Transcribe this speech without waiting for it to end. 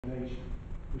which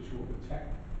will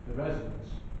protect the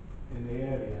residents in the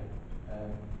area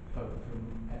from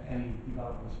any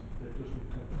developments that doesn't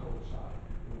coincide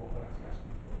with what we're actually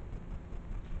asking for.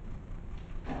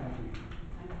 Thank you.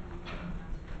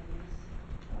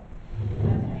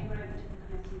 Okay, we're over to the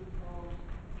committee for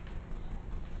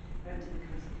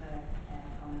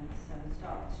comments. So we'll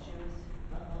start with Stuart.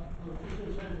 I was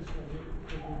just going to say this,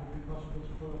 it would be possible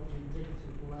to pull up the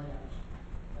indicative layout,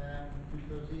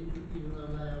 because even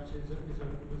though layout is a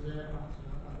reserve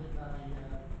matter, I think I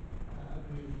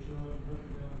agree with George, and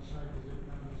hopefully on the site visit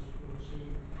members will have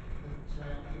seen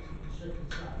that it's a constricted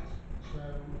site. So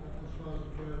as far as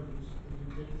it goes, the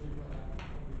indicative layout will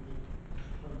probably be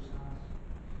as close as.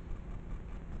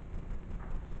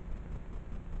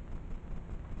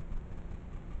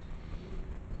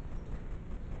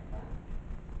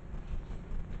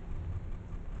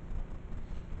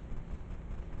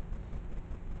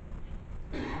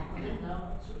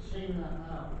 Seeing that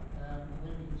now, I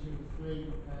think we can see the three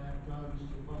gardens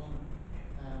to the bottom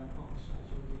of the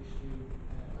site, or the extreme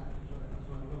left as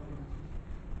well looking at it,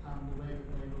 and the way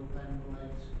that they will then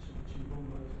relate to the two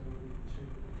bungalows. There will be two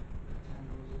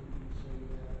rectangles that you can see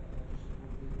just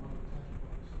above the one of the text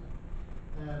box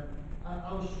there. I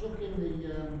was struck in the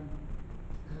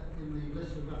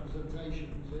list of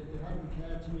representations. It hadn't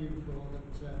occurred to me before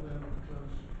that where we're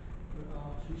close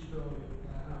are two-storey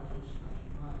houses, as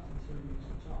you might, and sitting at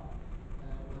the top,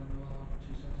 when there are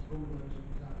two sets of bungalows in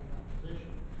exactly that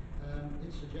position.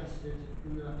 It suggested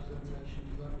in the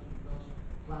representations that was because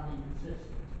planning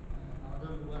existed. I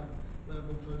don't know where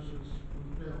Close was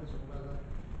built, or whether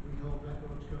we hold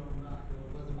records going back, or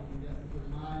whether we can get into the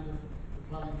mind of the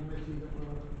planning committee that were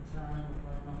up at the time, or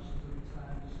planning officers at the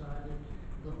time, decided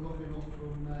that looking up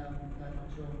from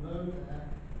Noctorum Dell there,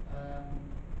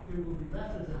 it would be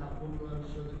better to have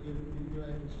bungalows so that you're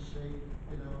able to see,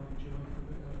 and enjoy for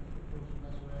the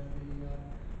best way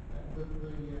the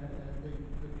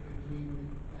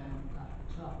greenery at the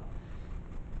top.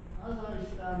 As I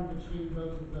stand between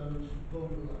both of those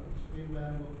bungalows, in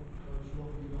where we're close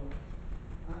looking up,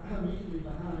 immediately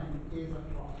behind is a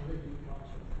plot, a living plot,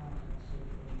 so I can't see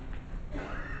from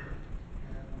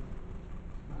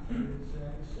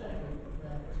is certainly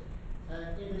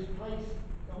there. It is placed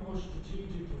almost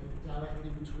strategically directly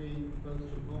between both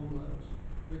the bungalows,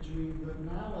 which means that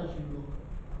now as you look up,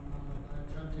 I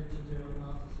attempted to do an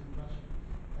artist's impression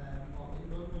of it,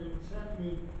 but it would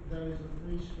certainly there is a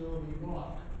three-storey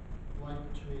block right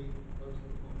between both of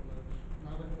the bungalows.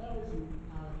 Now if that isn't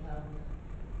out of character,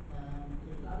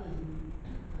 if that isn't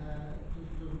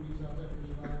doesn't meet our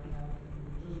definition of out of character, if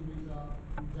it doesn't meet our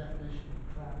definition of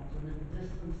crowds, and if the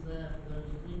distance there for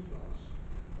those three plots,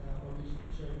 or at least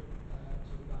two,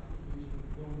 to the back of the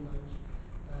bungalows,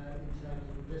 in terms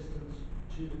of the distance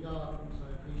to the gardens,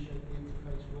 I appreciate the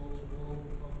interface wall to wall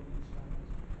will probably meet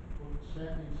standards, but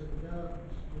certainly to the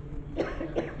gardens doesn't meet the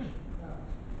definition of crowds.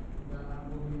 Then I'm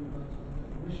looking about our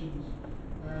definitions.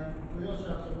 We also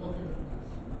have to look at this.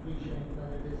 I appreciate that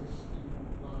it is a steep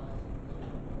rise, and those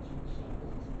who want to site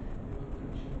visits, you will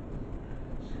appreciate the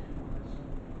steep rise. So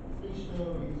 3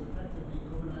 stories effectively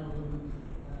coming out of the roof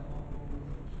of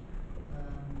bungalows.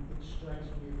 It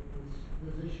strikes me that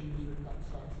there's issues with that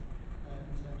site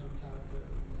in terms of character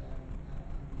and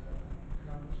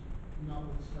cameras,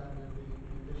 notwithstanding the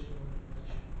additional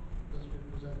information that's been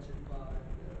presented by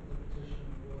the petition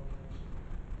and the Royal Council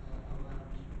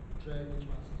around drainage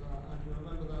matters. I can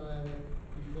remember that area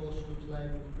before Stubbs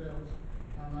Lane was built,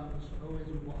 and that was always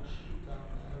a wash down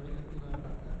there.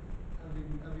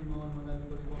 Every morning when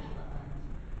everybody washed their hands,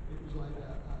 it was like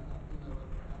a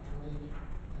lake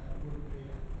would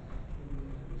appear in the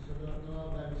area. So there are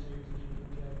very serious issues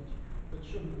with drainage that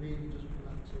shouldn't really just be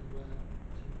left to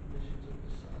conditions of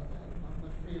this side. My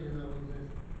feeling always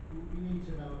is we need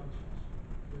to know if it's possible,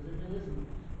 because if it isn't,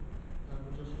 then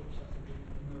we're just upsetting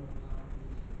people and no harm it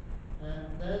is.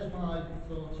 There's my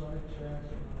thoughts on it, Chair,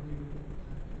 so I'll leave it at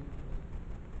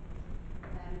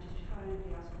just before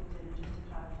anybody else comes in, just to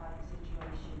clarify the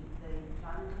situation, the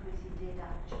planning committee did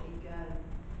actually go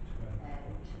to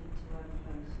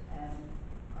Close.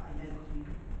 I know because we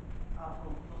are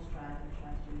for bus driver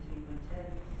tried to do a 3-point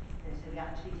turn. So we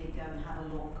actually did go and have a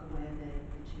look at where the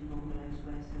two bungalows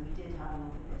were. So we did have a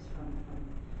look at this from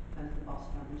both the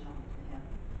bottom and the top of the hill.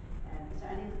 Is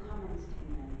there any other comments to be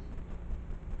made?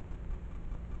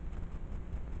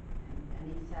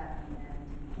 Anita and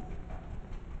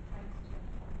Thanks, Chair.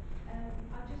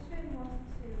 I just really wanted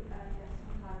to get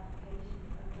some clarification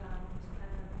around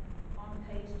on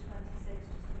page 26,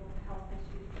 just above the health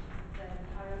issues, which is the third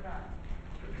paragraph.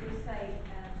 It does say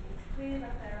it's clear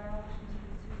that there are options for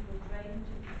the suitable drainage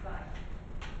of the site,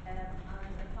 and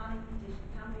a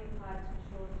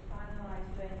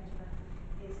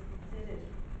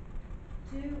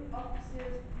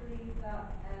officers believe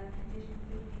that condition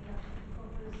 15 actually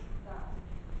covers that.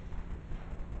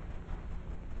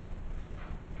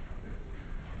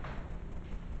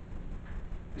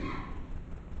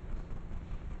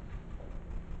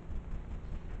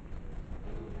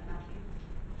 Matthew?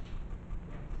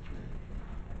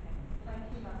 Okay, thank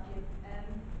you, Matthew.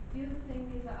 The other thing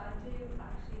is that I do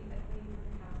actually agree with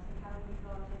Councillor Carey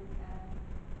regarding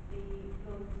the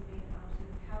buildings being out of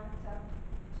character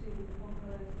to the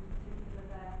bungalows in particular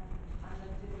there, and I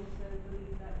do also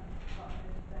believe that you've got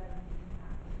no bearing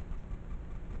impact.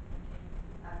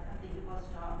 I think it was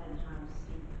started in how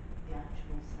steep the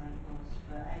actual site was,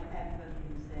 but everybody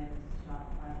who was there was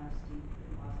startled by how steep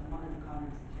it was. And one of the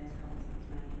comments, the first comments that was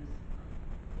made was,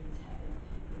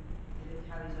 if it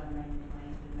carries on raining the way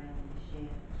it's been raining this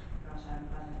year, gosh, I'm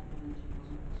glad I didn't live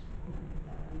in it.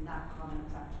 I mean, that comment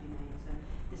was actually made. So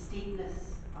the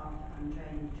steepness of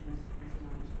drainage was a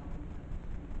nice problem for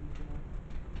people.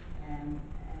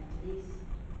 Denise?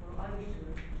 Well, I wish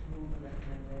to move the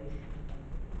recommendation.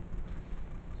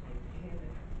 Sorry, can you hear me?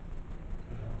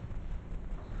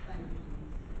 Thank you,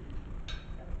 Denise.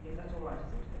 Yeah, that's all right,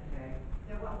 is it? Okay.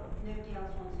 No, well, nobody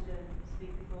else wants to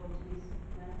speak before Denise?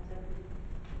 No, it's everybody?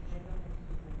 Yeah,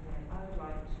 okay. I would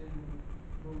like to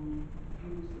move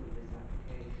refusal of this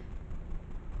application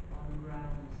on the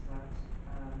grounds that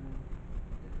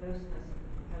the closeness of the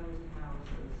proposed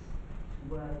houses to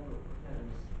Wernbrook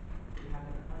Close would have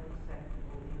an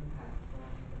unacceptable impact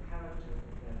on the character of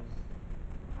the close,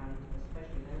 and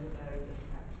especially an overbearing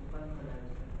impact on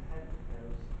bungalows at the head of the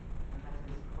close, and that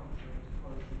is contrary to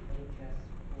policy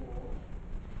HS4.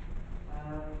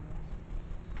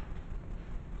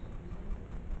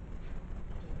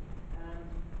 And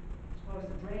as far as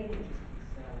the drainage is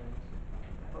concerned,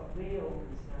 I've got real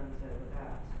concerns over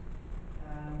that.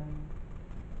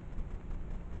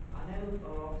 I know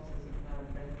our officers have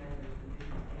recommended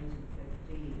conditions 8 and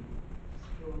 15 to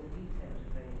secure the detailed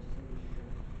drainage solution,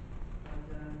 but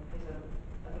there's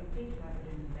a complete lack of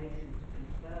information to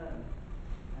confirm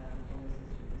the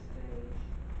policies at this stage,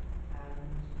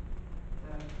 and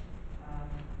that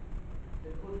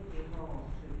there could be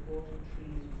harm to important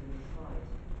trees within the site.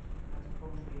 That's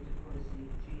contrary to policy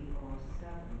GR7.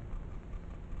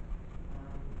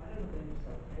 I don't know if I'm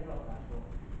so clear on that one.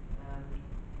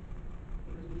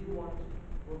 Because we do want,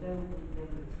 although we know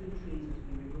that 3 trees are to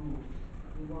be removed,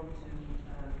 we want to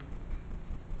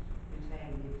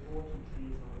retain the important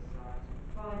trees on the site. And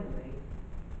finally,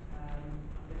 I'm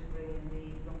going to bring in the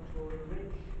Noctorum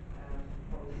Ridge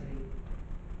policy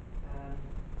of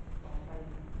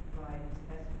 25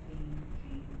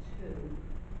 SPG2,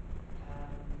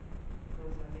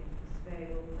 because I think the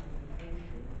scale and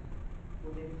location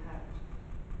would impact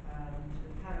to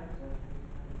the character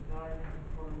and environmental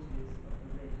qualities of the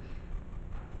ridge.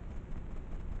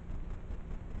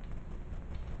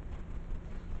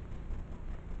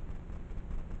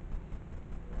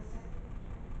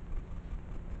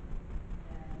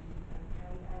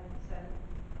 So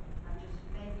I'm just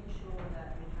making sure that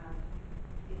we have,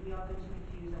 if we are going to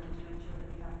refuse, I want to make sure that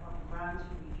we have proper grounds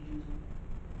for refusal,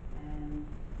 and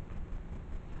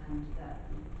that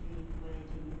the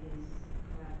wording is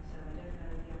correct. So I don't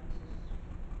know if the officers,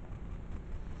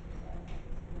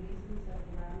 the reasons of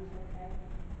the grounds, okay?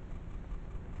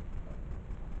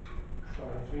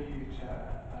 Sorry, through you,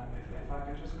 Chair. If I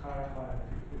could just clarify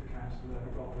with Councillor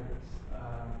Roberts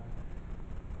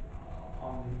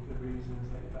on the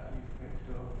reasons that you've picked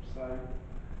up. So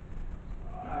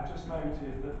I just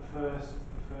noted that the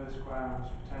first ground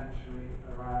was potentially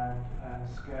around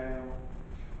scale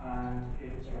and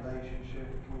its Yes. relationship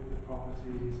with the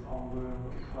properties on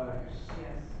Wernbrook Close.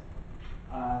 Yes.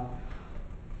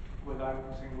 Without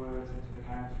putting words into the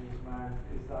councillor's mouth,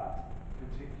 is that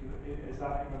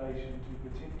in relation to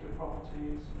particular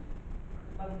properties?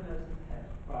 The bungalows at the head.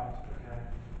 Right, okay.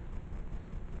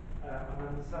 And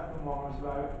then the second one was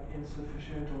about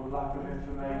insufficient or lack of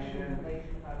information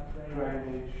About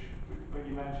drainage, but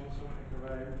you mentioned something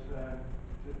about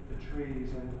the trees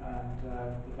and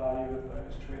the value of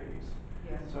those trees.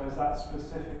 Yes. So is that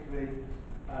specifically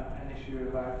an issue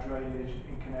about drainage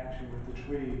in connection with the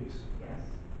trees? Yes.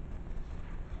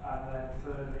 And then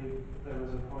thirdly, there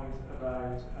was a point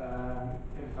about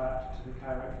impact to the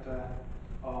character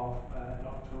of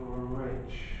Noctorum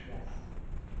Ridge. Yes.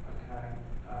 Okay.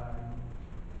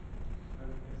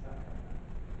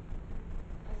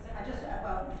 Is that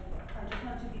I just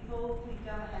want to, before we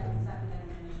go ahead and second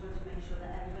anything, I just want to make sure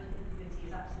that everybody in the committee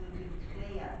is absolutely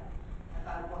clear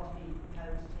about what's being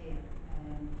proposed here,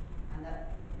 and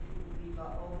that we've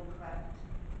got all the correct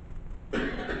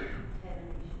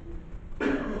termination.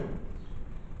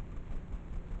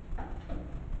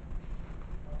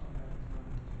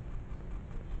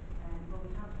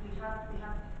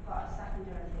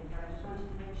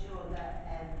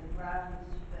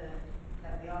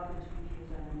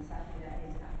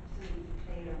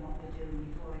 doing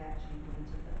before I actually put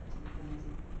it to the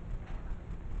committee.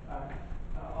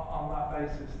 On that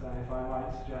basis then, if I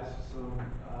might suggest some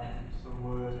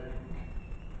wording,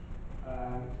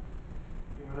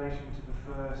 in relation to the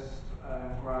first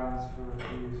grounds for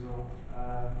refusal,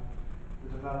 the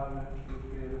development would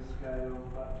be of a scale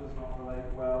that does not relate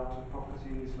well to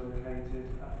properties located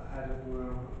at the head of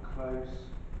Wormbrook Close,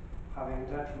 having a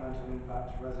detrimental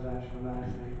impact to residential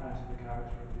amenity and to the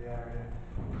character of the area,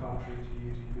 contrary to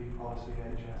UDP policy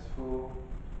HS4.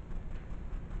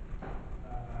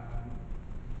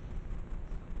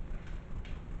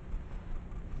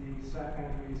 The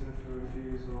second reason for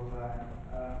refusal then,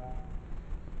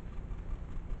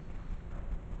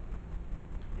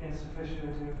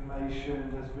 insufficient information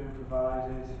has been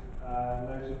provided,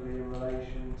 notably in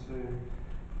relation to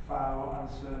foul and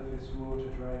surface water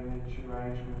drainage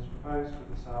arrangements proposed for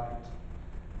the site,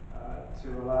 to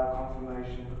allow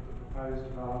confirmation that the proposed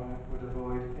development would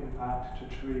avoid impact to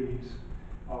trees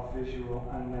of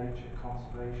visual and nature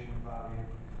conservation value.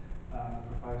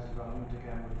 The proposed development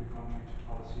again would be contrary to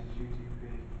policies UTP.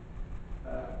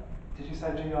 Did you say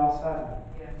GR7?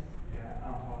 Yes. Yeah,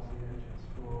 and policy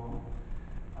HS4.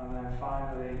 And then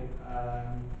finally,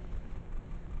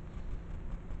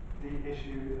 the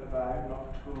issue about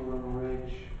Noctorum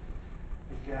Ridge.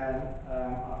 Again,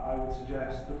 I would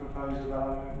suggest the proposed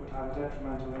development would have a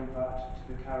detrimental impact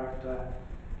to the character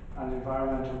and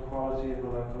environmental quality of the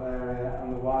local area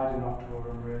and the wider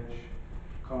Noctorum Ridge,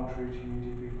 contrary to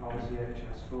UDP policy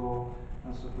HS4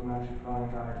 and supplementary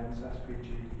planning guidance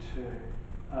SPG2,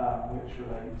 which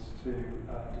relates to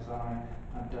design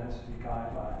and density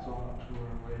guidelines on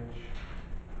Noctorum Ridge.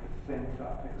 I think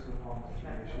that picks up on the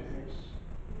three issues.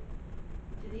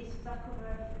 Denise, does that cover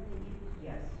everything that you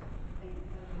Yes. think?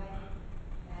 Okay.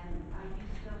 Are you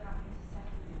still happy to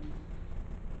second them?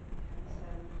 So,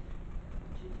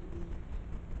 should we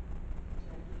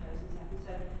propose and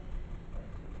second?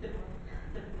 So,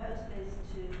 the proposal is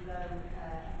to go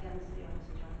against the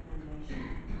officer's recommendation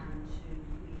and to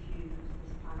refuse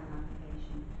this planning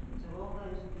application. So all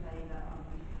those in favour of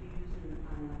refusing the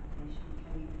planning application,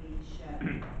 can you please show?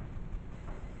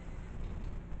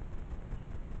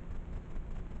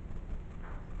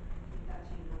 That's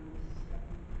unanimous.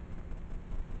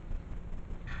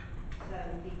 So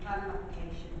the planning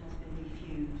application has been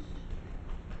refused.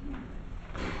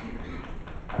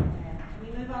 Can we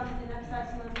move on to the next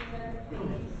item on the agenda,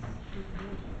 please?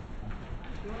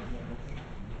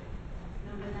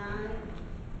 Number 9.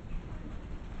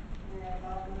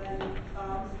 Barbara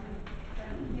Farms.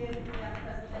 Thank you. Do we have a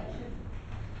presentation?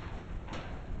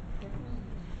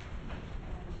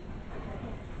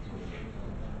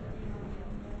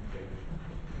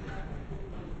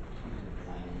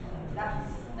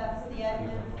 That's the end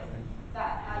of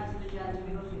that item agenda.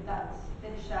 That's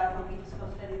finished out. Won't be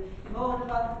discussed any. You're more than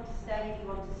welcome to stay if you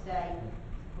want to stay,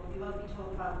 but we won't be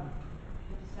talking about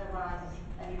Pipistrelle Rise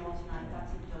anymore tonight.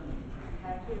 That's it done.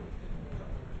 Okay.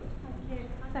 Thank you.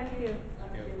 Thank you.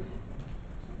 Thank you.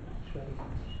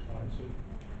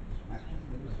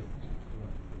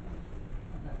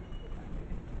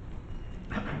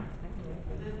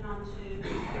 Moving on to the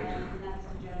next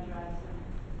agenda item.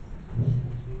 Do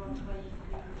we want to wait for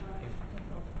the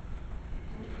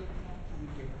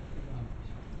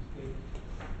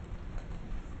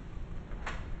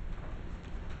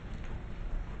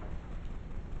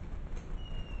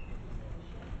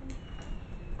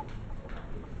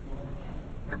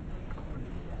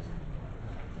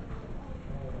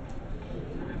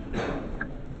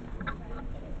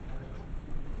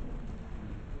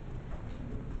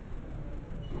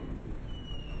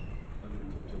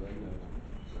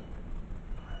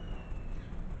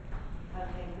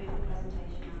Okay, move the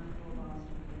presentation on for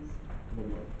Marsden, please.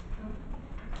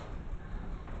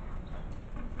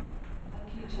 Thank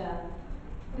you, Chair.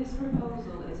 This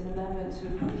proposal is an amendment to a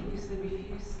previously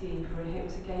refused scheme for a hip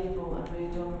to gable and rear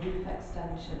dormer roof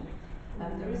extension.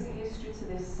 There is a history to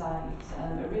this site.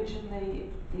 Originally,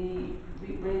 the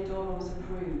rear dormer was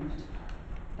approved.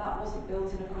 That wasn't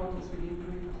built in accordance with the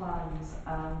approved plans,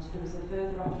 and there was a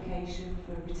further application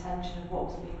for retention of what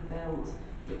was being built,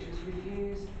 which was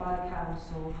refused by the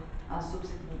council and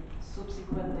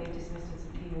subsequently dismissed as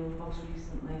appeal most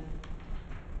recently.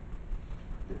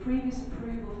 The previous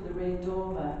approval for the rear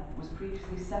dormer was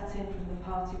previously set in from the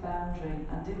party boundary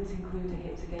and didn't include a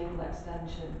hip to gable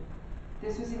extension.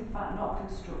 This was in fact not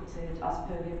constructed as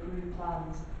per the approved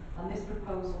plans, and this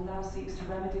proposal now seeks to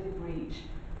remedy the breach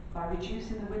by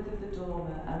reducing the width of the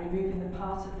dormer and removing the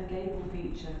part of the gable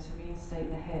feature to reinstate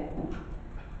the hip.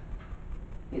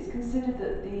 It's considered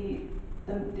that the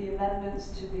amendments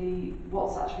to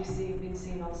what's actually been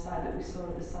seen on site that we saw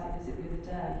at the site visit the other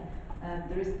day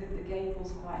The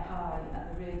gable's quite high and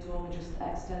the rear dormer just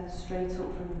extends straight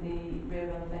up from the rear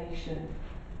elevation.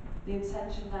 The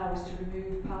intention now is to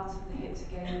remove part of the hip to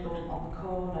gable on the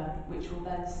corner, which will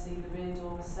then see the rear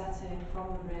dormer set in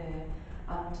from the rear,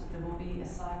 and there will be a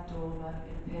side dormer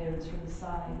in appearance from the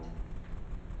side.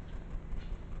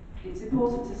 It's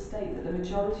important to state that the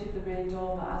majority of the rear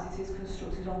dormer, as it is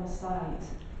constructed on the site,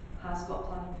 has got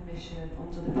planning permission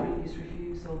under the previous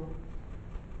approval,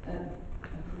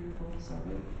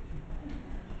 sorry.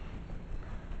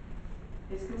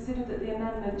 It's considered that the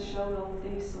amendments shown on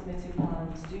these submitted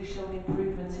plans do show an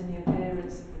improvement in the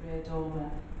appearance of the rear dormer,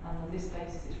 and on this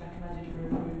basis it's recommended for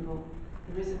approval.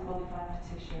 There is a qualifying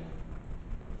petition.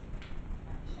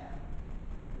 Thank you, Sharon.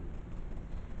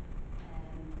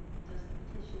 Does the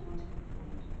petitioner want to come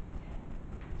forward?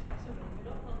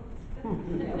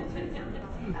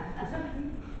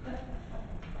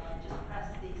 Just press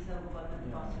the silver button at the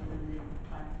bottom and the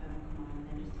microphone will come on, and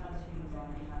then just tell us who you are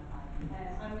and you have 5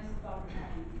 minutes. I'm Miss Barbara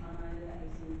Patton, and I live at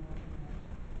 18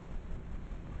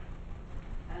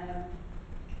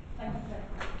 Thank you for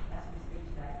letting me speak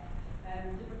today.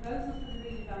 The proposals for the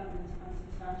redevelopment and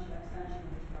substantial extension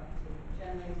of this property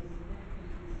generated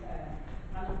significant concern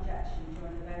and objection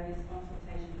during the various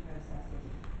consultation processes,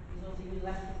 resulting in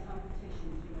letters and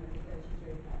petitions from over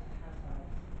 33 affected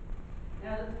households.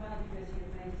 Now that the planning committee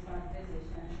have made a site visit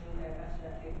to ensure they are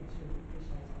better able to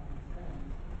appreciate our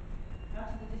concerns,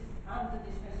 and the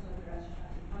dismissal of the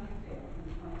retrospective planning field from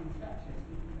the planning inspectorate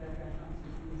even further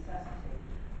enhances the necessity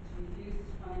to refuse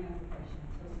this planning application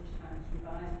until such time as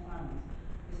revised plans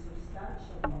with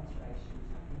substantial alterations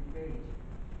have been agreed.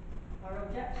 Our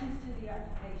objections to the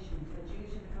applications are due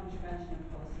to the contravention of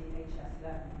policy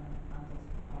HS11 and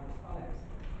are as follows.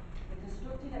 The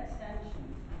constructed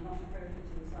extensions are not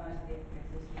appropriate to the size of the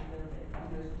existing building,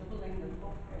 almost doubling the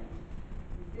footprint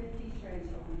from 53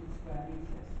 to 100 square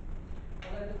metres.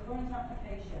 Although the current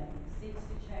application seeks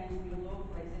to change the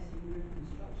unlawful existing roof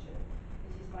construction,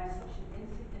 it is by such an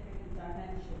insignificant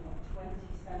dimension of 20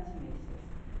 centimetres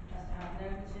as to have no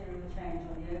material change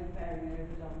on the overbearing and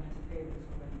overdominant appearance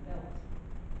already built.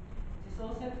 It is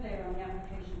also clear on the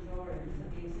application drawings that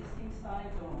the existing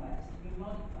side dormer is to be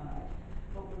modified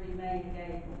but will remain a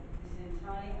gable. This is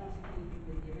entirely out of keeping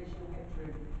with the original hip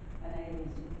roof and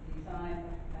aliens to the design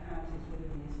of the houses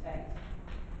within the estate.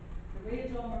 The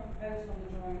rear dormer proposed on the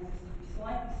drawings is to be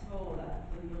slightly smaller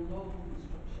than the unlawful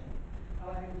construction.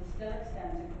 However, it will still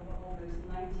extend to cover almost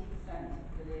 90%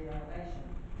 of the rear elevation.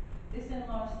 This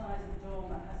enlarged size of the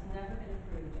dormer has never been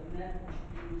approved and therefore should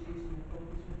be reduced in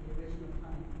accordance with the original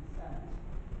planning consent.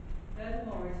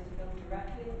 Furthermore, it is built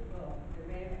directly above the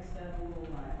rear external wall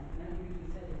line and can only be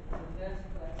considered as a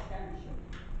vertical extension.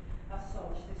 As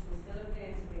such, this will still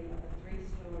appear to be of a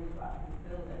 3-storey flat roof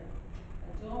building.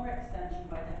 A dormer extension,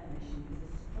 by definition, is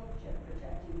a structure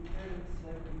projecting through a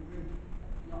sloping roof,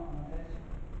 not on a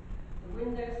vertical. The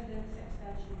windows within this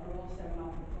extension are also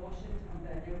malproportioned and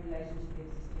bear no relation to the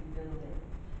existing building,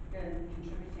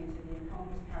 contributing to the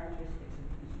incongruous characteristics of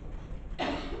the construction.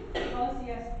 Policy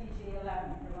SPG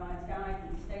 11 provides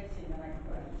guidance stating, and I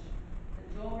quote, that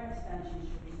dormer extensions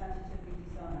should be sensitively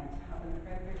designed to have an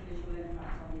appropriate visual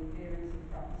impact on the appearance of the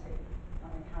property and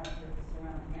the character of the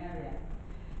surrounding area.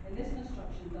 In this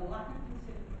construction, the lack of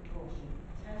considered proportion,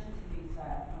 attention to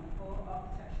detail and poor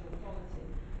architectural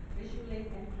quality visually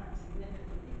impact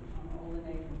significantly on all the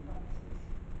neighbouring properties.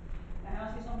 The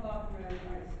houses on Barker Road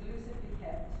are exclusively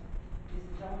kept. It is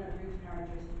the dominant roof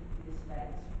characteristic of the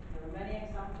estate. There are many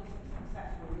examples of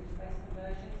successful roof space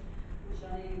conversions, which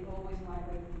are nearly always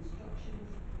lightweight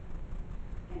constructions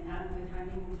with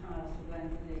hanging tiles to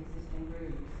blend with the existing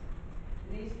roofs. In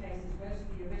these cases, most of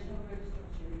the original roof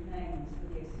structure remains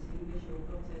with the existing visual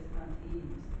gutters and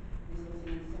eaves,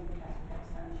 resulting in sympathetic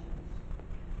extensions.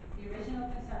 The original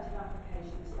consented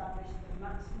application established the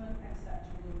maximum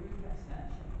acceptable roof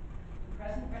extension. The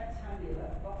present rectangular,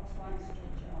 box-like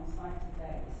structure on site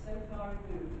today is so far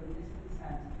removed from this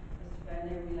consent as to bear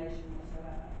no relation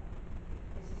whatsoever.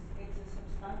 It's a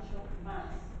substantial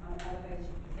mass and elevated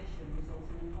position,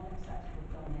 resulting in unacceptable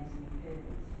dominating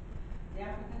appearance. The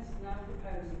applicants now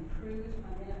propose crude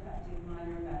and ineffective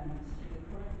minor amendments to the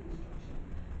current construction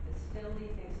that still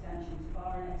leave the extensions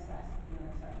far in excess of an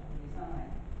acceptable design.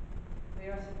 We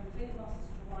are at a complete loss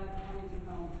as to why the planning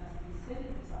department has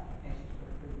considered this application for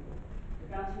approval, the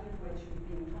granting of which would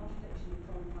be in contradiction with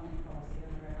current planning policy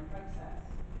and their own process.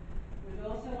 We would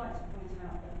also like to point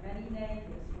out that many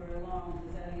neighbours were alarmed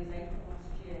as early as April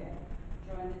last year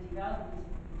during the development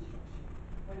of the construction,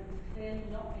 when it was clearly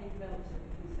not being built at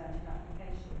the consented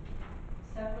application.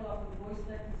 Several of them voiced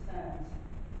their concerns,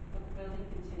 but the building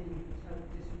continued with total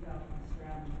disregard for the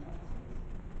surrounding property.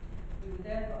 We would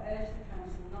therefore urge the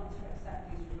Council not to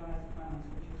accept these revised plans,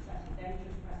 which will set a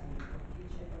dangerous precedent for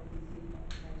future open sea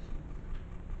applications.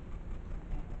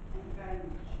 Okay, thank you very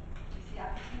much. Is the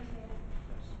applicant here?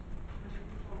 Yes. Would you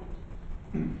come forward?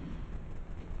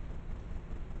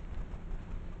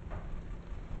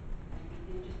 Thank you.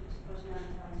 Can you just put your name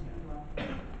and tell us who you are?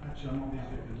 Actually, I'm not the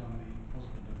applicant, I'm the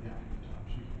husband of the applicant, I'm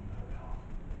speaking on their behalf.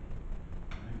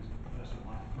 My name is Professor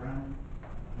Michael Brown.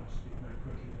 I will speak very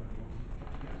quickly, I will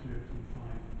get through it in 5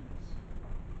 minutes.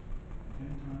 Okay,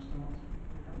 can I start?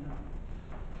 No.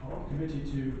 I want the committee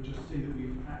to just see that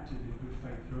we've acted in good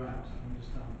faith throughout and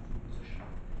understand the full position.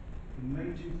 In May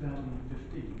 2015,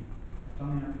 a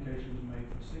planning application was made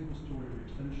for a single-storey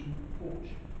extension, porch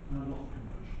and a loft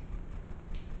conversion.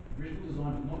 The original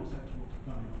design was not acceptable to the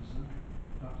planning officer.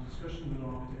 After discussion with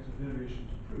our architects, a variation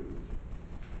was approved.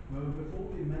 However,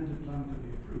 before the amended plan could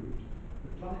be approved,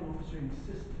 the planning officer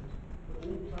insisted that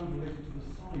all plans related to the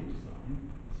side design,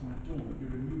 the side dormer, be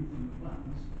removed from the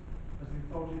plans, as the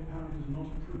authority apparently does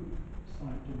not approve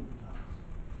side dormer plans.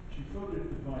 She further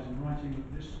advised in writing that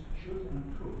this should and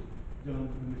could be done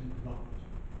under permitted development.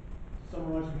 To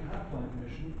summarise, we had planning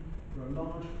permission for a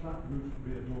large flat roof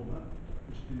rear dormer,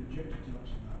 which has been objected to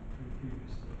actually in that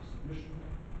previous submission,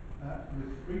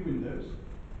 with 3 windows,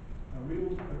 a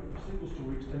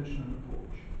single-storey extension and a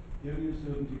porch. The only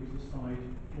uncertainty was the side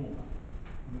dormer,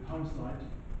 and with hindsight,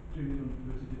 doing it under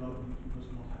permitted development was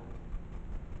not helpful.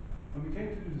 When we came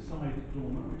to do the side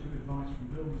dormer, we took advice from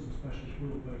builders and specialist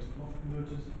wheel-based loft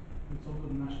converters and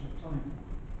consulted the National Planning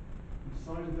Board. We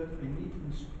decided that a neat and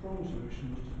strong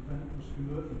solution was to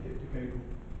convert from hip to gable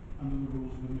under the rules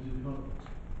of permitted development.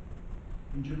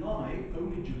 In July,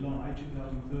 only July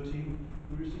 2013,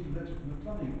 we received a letter from the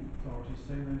planning authority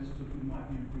saying they understood we might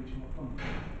be in breach of our planning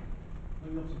permission. When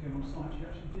the officer came on site, she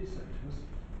actually did say to us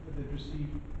that they'd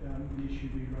received the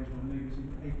issue being raised by neighbours in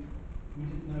April. We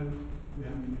didn't know, we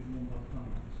hadn't been informed by the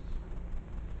planning officers.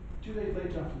 2 days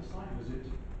later, after the site visit,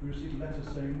 we received a letter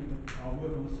saying that our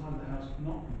work on the side of the house did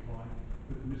not comply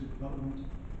with permitted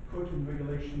development, quoting the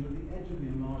regulation that the edge of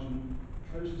the enlargement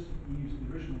closest to the eaves of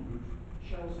the original roof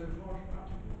shall, so far as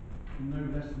practical, be no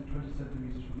less than 20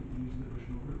 centimetres from the eaves of the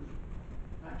original roof.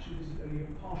 Actually, this is only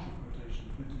a partial quotation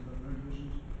of permitted development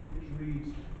regulations, which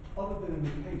reads, other than in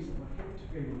the case of a hip to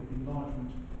gable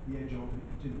enlargement, the edge of it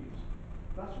continues.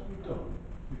 That's what we've done.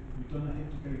 We've done a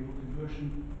hip to gable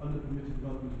conversion under permitted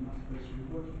development, and that's the basis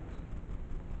we're working at.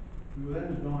 We were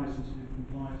then advised, since we didn't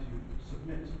comply, to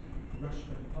submit a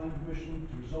retrospective planning permission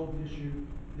to resolve the issue.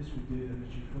 This we did, and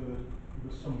as you've heard, it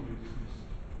was summarily dismissed.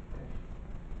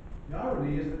 The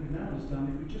irony is that we now understand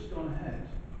if we'd just gone ahead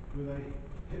with a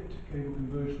hip to gable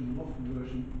conversion, loft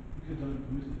conversion, we could have done it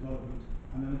permitted development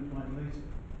and then applied later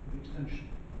with extension.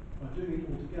 By doing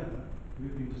it all together,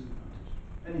 we've been disadvantaged.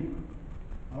 Anyway,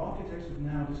 our architects have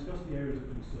now discussed the areas of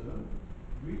concern,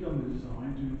 redone the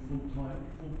design to full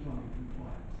planning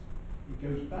compliance. It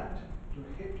goes back to a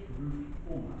hipped roofed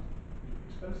format. It will be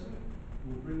expensive, it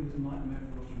will bring this nightmare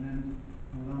for us to an end,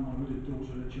 and allow my widowed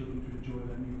daughter and her children to enjoy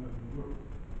their new home and work.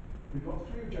 We've got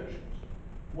 3 objections.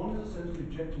 One is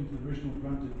essentially objecting to the original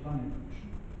granted planning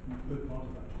permission, and we've heard part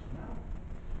of that just now.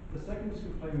 The second is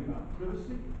complaining about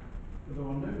privacy, that there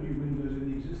are no new windows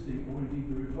in the existing or indeed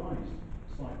the revised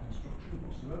site construction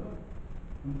whatsoever.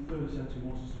 And the third essentially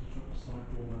wants us to construct a side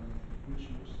dormer which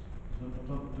looks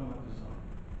done at design.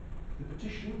 The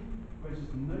petition raises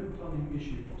no planning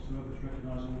issue whatsoever that's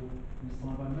recognisable and is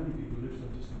signed by many people who live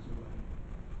some distance away.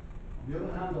 On the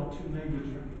other hand, our 2 neighbours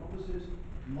directly opposite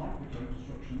like the current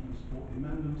construction and support the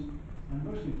amendment, and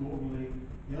most importantly,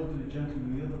 the elderly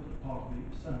gentleman in the other part of the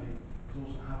assembly is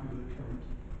also happy with the current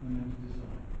amended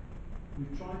design.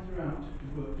 We've tried throughout to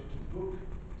work to the book,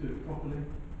 do it properly.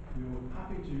 We were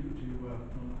happy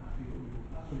not happy, but we will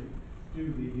happily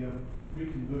do the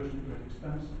reconversion at great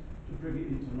expense to bring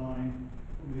it into line.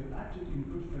 But we have acted in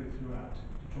good faith throughout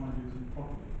to try and do things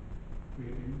properly.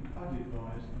 We have been badly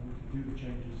advised, and we can do the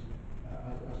changes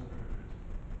as appropriate.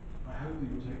 I hope that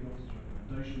you will take the officer's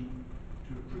recommendation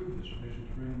to approve this revision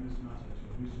to bring this matter to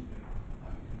a reasonably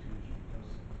happy conclusion,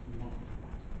 because we want it to be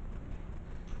right.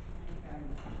 Thank you very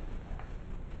much.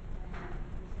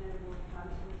 There's no more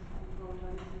councillors on board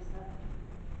on this, is there?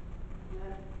 No.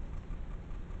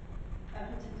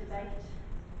 Open to debate.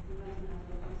 The motion has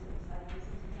been on the side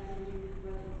visits. Is there anyone who's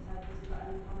working on the side visits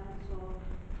got any comments or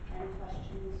any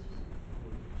questions?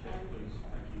 Chair, please.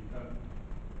 Thank you.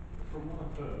 From what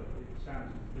I've heard, it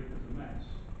sounds as big as a mess.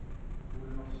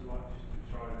 Would an officer like just to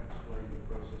try and explain the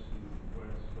process and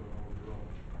where it's going on the road?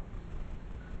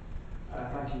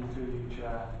 Thank you, through you,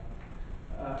 Chair.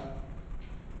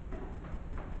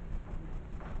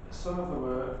 Some of the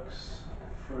works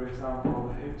for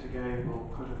example, the hip to gable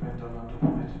could have been done under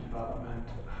permitted development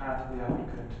had the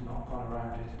applicant not gone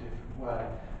around it a different way.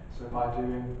 So by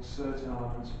doing certain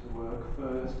elements of the work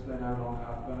first, they no longer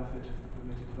have the benefit of the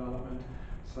permitted development,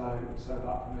 so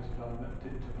that permitted development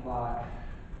didn't apply.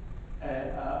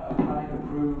 A planning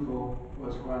approval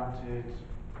was granted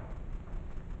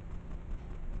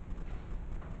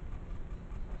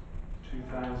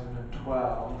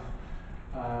 2012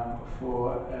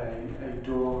 for a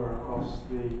dormer across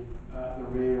the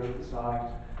rear of the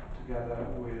site, together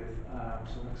with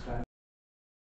some extension